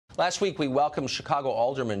Last week, we welcomed Chicago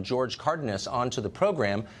Alderman George Cardenas onto the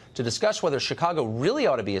program to discuss whether Chicago really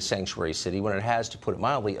ought to be a sanctuary city when it has, to put it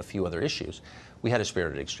mildly, a few other issues. We had a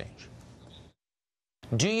spirited exchange.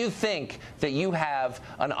 Do you think that you have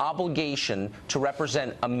an obligation to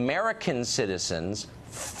represent American citizens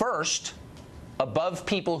first above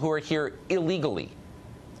people who are here illegally?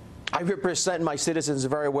 I represent my citizens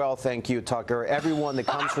very well, thank you, Tucker. Everyone that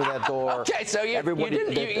comes through that door. Okay, so you weren't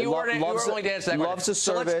willing to answer that loves the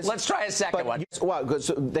service. So let's try a second one. What?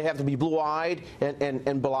 So they have to be blue-eyed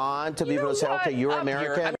and blonde to be able to say, okay, you're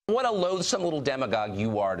American. I mean, what a loathsome little demagogue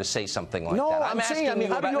you are to say something like that. No, I'm saying, I mean,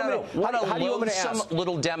 how do you what a loathsome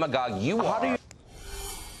little demagogue you are.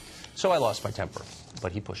 So I lost my temper,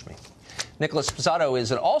 but he pushed me. Nicholas Sposato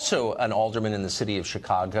is also an alderman in the city of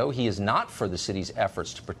Chicago. He is not for the city's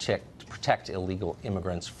efforts to protect illegal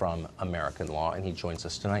immigrants from American law, and he joins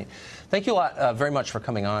us tonight. Thank you a lot, very much for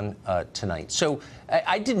coming on tonight. So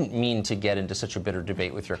I didn't mean to get into such a bitter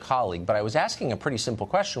debate with your colleague, but I was asking a pretty simple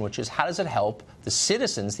question, which is how does it help the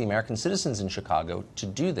citizens, the American citizens in Chicago, to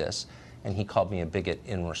do this? And he called me a bigot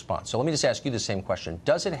in response. So let me just ask you the same question.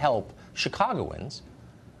 Does it help Chicagoans,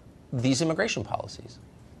 these immigration policies?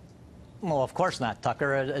 Well, of course not,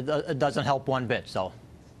 Tucker. It doesn't help one bit, so.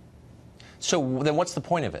 So then what's the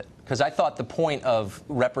point of it? Because I thought the point of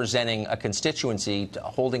representing a constituency,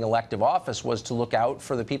 holding elective office, was to look out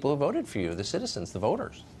for the people who voted for you, the citizens, the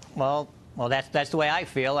voters. Well, that's the way I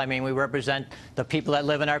feel. I mean, we represent the people that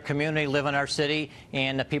live in our community, live in our city,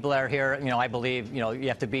 and the people that are here. You know, I believe, you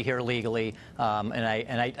have to be here legally, and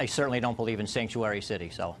I certainly don't believe in sanctuary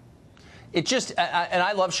city, so. It just, and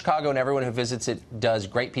I love Chicago, and everyone who visits it does.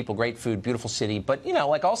 Great people, great food, beautiful city. But,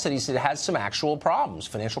 like all cities, it has some actual problems,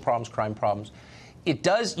 financial problems, crime problems. It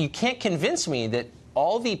does, you can't convince me that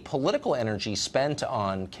all the political energy spent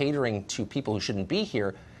on catering to people who shouldn't be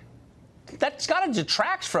here, that's got to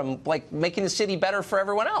detract from, making the city better for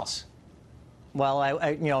everyone else. Well,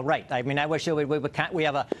 right. I mean, I wish we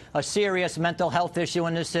have a serious mental health issue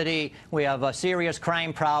in the city. We have a serious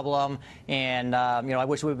crime problem, and I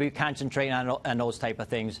wish we would be concentrating on those type of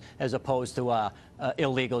things as opposed to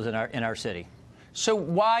illegals in our city. So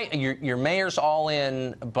why your mayor's all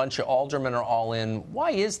in, a bunch of aldermen are all in?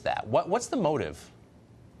 Why is that? What's the motive?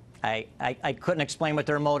 I couldn't explain what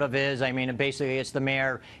their motive is. I mean, basically, it's the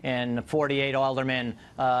mayor and 48 aldermen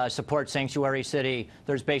support sanctuary city.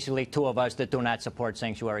 There's basically 2 of us that do not support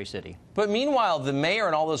sanctuary city. But meanwhile, the mayor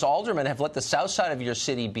and all those aldermen have let the south side of your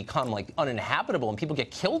city become, uninhabitable, and people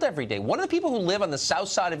get killed every day. What do the people who live on the south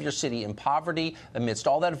side of your city in poverty, amidst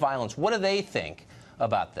all that violence, what do they think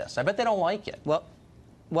about this? I bet they don't like it.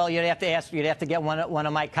 Well, you'd have to get one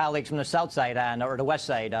of my colleagues from the south side on, or the west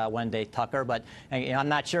side one day, Tucker. But I'm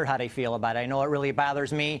not sure how they feel about it. I know it really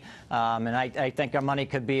bothers me, and I think our money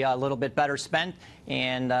could be a little bit better spent.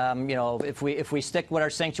 And if we stick with our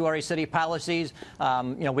sanctuary city policies,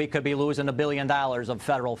 we could be losing $1 billion of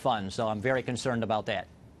federal funds. So I'm very concerned about that.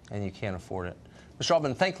 And you can't afford it, Mr.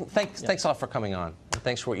 Alderman. Thanks a lot for coming on. And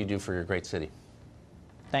thanks for what you do for your great city.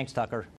 Thanks, Tucker.